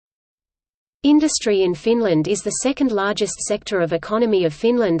Industry in Finland is the second largest sector of economy of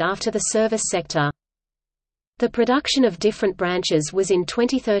Finland after the service sector. The production of different branches was in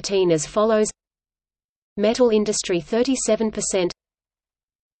 2013 as follows: metal industry 37%,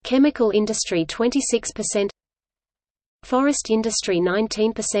 chemical industry 26%, forest industry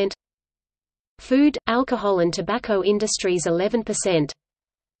 19%, food, alcohol and tobacco industries 11%,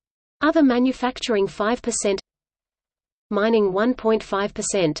 other manufacturing 5%, mining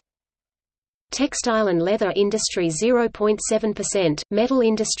 1.5%, textile and leather industry 0.7%. Metal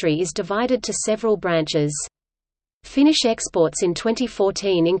industry is divided to several branches. Finnish exports in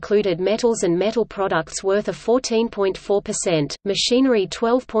 2014 included metals and metal products worth of 14.4%, machinery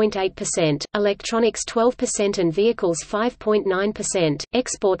 12.8%, electronics 12% and vehicles 5.9%.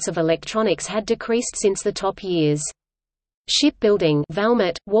 Exports of electronics had decreased since the top years. Shipbuilding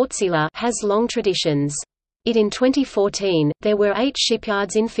Valmet, Wärtsilä has long traditions. In 2014, there were 8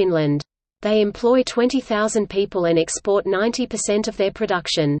 shipyards in Finland. They employ 20,000 people and export 90% of their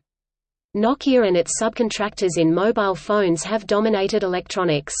production. Nokia and its subcontractors in mobile phones have dominated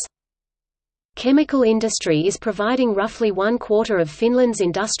electronics. Chemical industry is providing roughly 1/4 of Finland's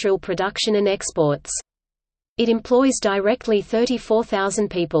industrial production and exports. It employs directly 34,000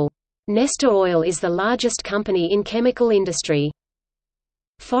 people. Neste Oil is the largest company in chemical industry.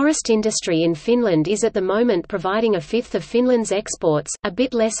 Forest industry in Finland is at the moment providing 1/5 of Finland's exports, a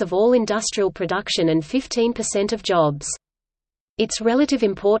bit less of all industrial production and 15% of jobs. Its relative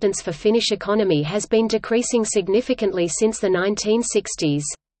importance for Finnish economy has been decreasing significantly since the 1960s.